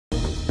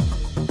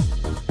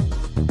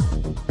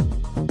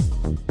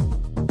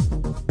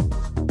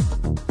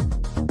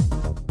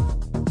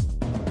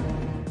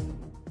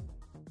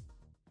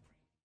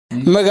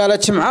Magaalo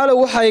Jimcaale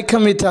waxay ka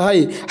mid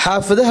tahay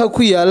xaafadaha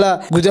ku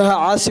yaala gudaha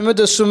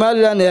caasimadda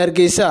Soomaaliland ee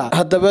Hargeysa.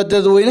 Haddaba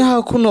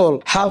dadweynaha ku nool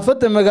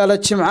xaafadda Magaalo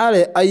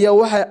Jimcaale ayaa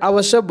waxay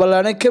cabasho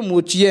ballaaran ka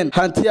muujiyeen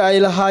hanti ay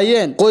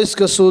lahaayeen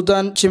qoyska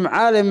Suudaan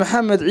Jimcaale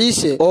Maxamed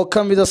Ciise oo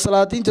ka mid ah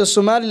salaadiinta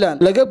Soomaaliland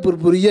laga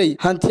burburiyey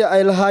hanti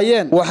ay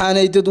lahaayeen,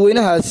 waxaanay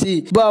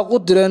dadweynahaasi baaq u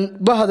direen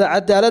bahda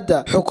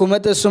cadaaladda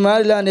xukuumadda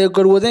Soomaaliland ee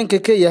garwadeenka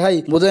ka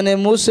yahay mudane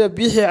Muuse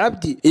Biixi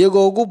Cabdi,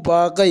 iyagoo ugu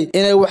baaqay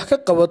inay wax ka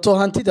qabato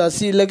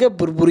hantidaasi laga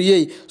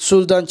burburiyey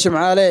Suudaan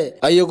Jimcaale.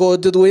 Ayagoo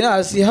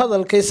dadweynahaasi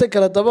hadalkaysa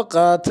kala daba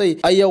qaatay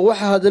ayaa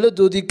waxa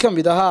hadaladoodii ka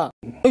mid ahaa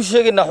u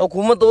sheegayna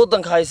xukuumadda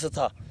waddanka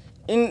haysata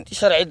in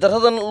sharci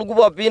darradan lagu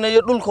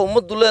baabiinayo dhulka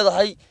ummaddu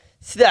leedahay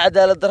sida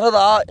cadaalad darrada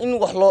ah in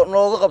wax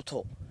looga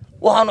qabto.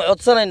 waxaanu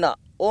codsanaynaa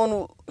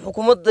oo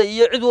xukuumadda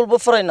iyo cid walba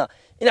farayna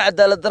in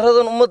cadaalad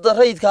darradan ummadda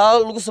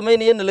rayidka lagu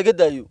sameeyay laga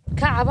daayo.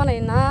 ka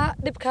cabanayna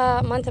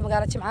dhibka maanta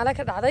Magaalo Jimcaale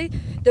ka dhacday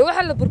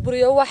waxa la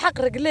burburiyo waa xaq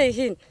rag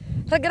leeyihiin.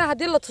 ragana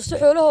hadii la tuso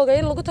xoolahooga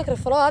in lagu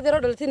takrifalo hadii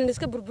dhalitiin in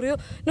iska burburiyo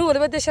nin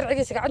waliba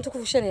sharcigiisa gacanta ku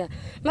fushanaya.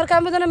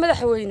 marka madana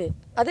madaxweyne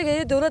adiga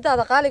iyo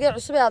dawladda qaaliga ee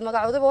cusub ee aad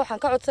magacoodaba waxaan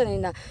ka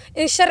codsanaynaa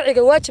in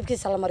sharciga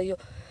waajibkiisa la mariyo.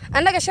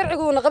 annaga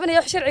sharcigu uu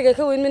naqabanayo sharciga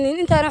ka weyn min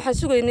intaana waxaan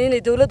sugaynaa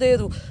inay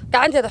dawladdeedu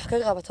gacanteeda wax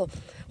kaga qabato.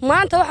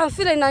 maanta waxaan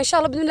filaynaa insha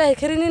Allah bidnillaahi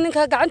kariin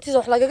ninka gacantiisa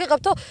wax laga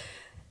qabto.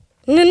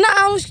 ninna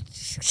aan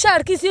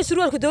shaarkiisa iyo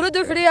surwaalka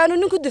dawladda u xidhay aanu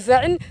ninku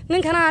difaacin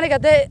ninkana aniga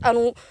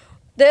aanu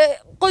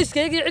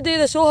qoyskayga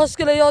ciideeda soo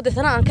hoosgalayo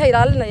dadana aan ka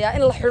ilaalinaya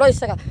in la xidho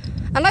isaga.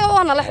 annaga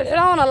waana la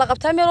xidhxidhaana la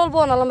qabtaa meel walba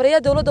waana la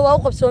mariyaa dawladda waa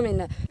u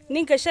qabsoomayna.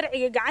 ninka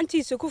sharciga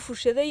gacantiisa ku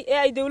fushaday ee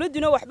ay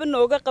dawladuna waxba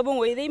nooga qaban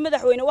weyday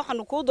madaxweyne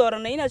waxaanu ku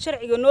dooranay inaad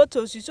sharciga noo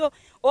toosiso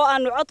oo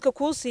aanu codka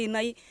ku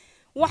siinay.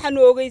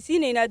 waxaanu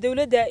ogeysiinaynaa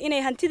dawladda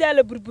inay hantida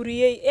la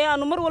burburiyay ee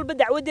aanu mar walba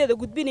dacwadeeda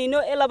gudbinayno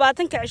ee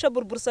 20 cisho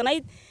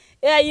burbursanayd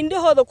ee ay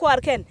indhahooda ku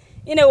arkeen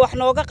inay wax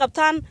nooga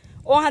qabtaan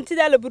oo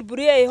hantida la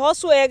burburiyay ay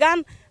hoos u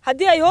eegaan.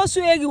 haddii ay hoos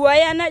u eegi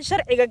waayaan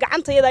sharciga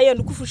gacantayada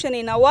ayaanu ku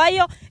fushanaynaa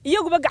waayo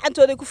iyaguba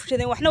gacantooda ku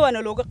fushadeen waxna waana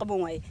looga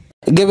qaban waayay.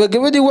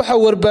 gabagabadii waxa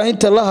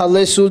warbaahinta la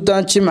hadlay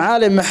Suudaan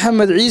Jimcaale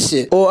Maxamed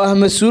Ciise oo ah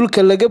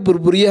mas'uulka laga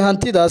burburiyay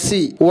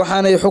hantidaasi,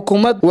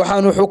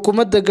 waxaanu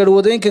xukuumadda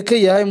garwadeenka ka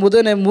yahay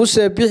mudane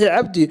Muuse Biixi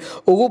Cabdi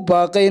ugu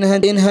baaqay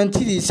in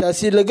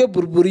hantidiisaasi laga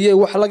burburiyay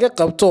wax laga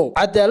qabto,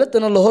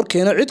 cadaaladana la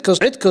horkeeno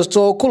cid kasta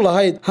oo ku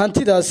lahayd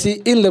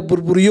hantidaasi in la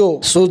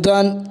burburiyo.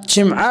 Suudaan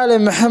Jimcaale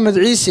Maxamed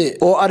Ciise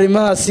oo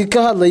arrimahaasi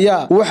ka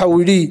hadlaya waxa uu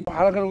yiri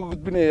waxaan ka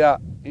gudbinayaa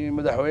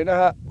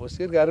madaxweynaha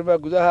wasiirka arrimaha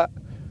gudaha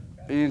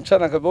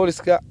شانك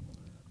بوليسكا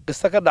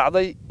قصة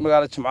دعدي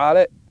مقالة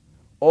جمعالة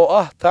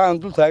أو تان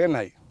دول تاجن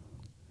هاي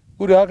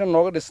قولي هاكن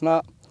نوقد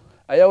إسنا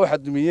أيها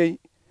واحد مية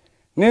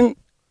نين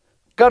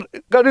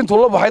قارين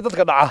طلاب بحيدات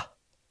كدعة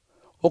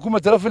حكومة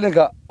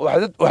تلفلينك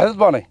واحد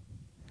باني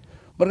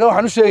مرجع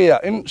حنو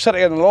شيء إن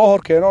شرعي الله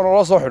هركينا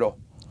الله صحيره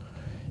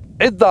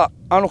عدة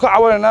أنا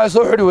كعوان الناس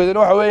صحيره وذي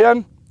نوع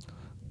ويان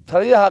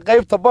تريها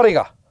قيب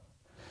تباريكا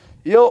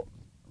يو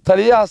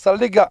تريها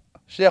سليقة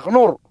شيخ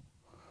نور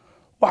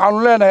waxaanu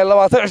leenahay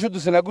 20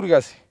 sano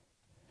gurigaasi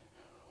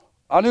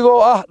anigoo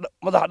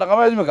madax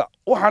dhaqameed imika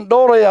waxaan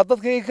dhowrayaa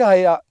dadkayga ka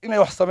haya inay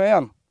wax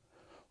sameeyaan.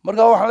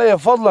 marka waxaan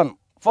leeyahay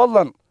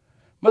fadlan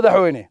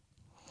madaxweyne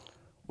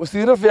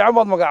wasiiro fiican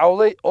baad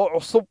magacowday oo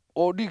cusub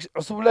oo dhiig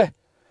cusub leh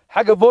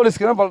xagga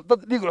booliskana bal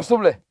dad dhiig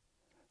cusub leh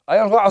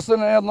ayaan ku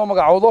codsanayaa inaad noo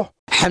magacowdo.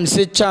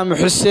 Xamse Jaamac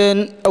Xuseen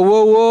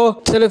Awowo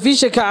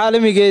telefishinka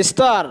caalamiga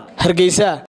Star Hargeysa.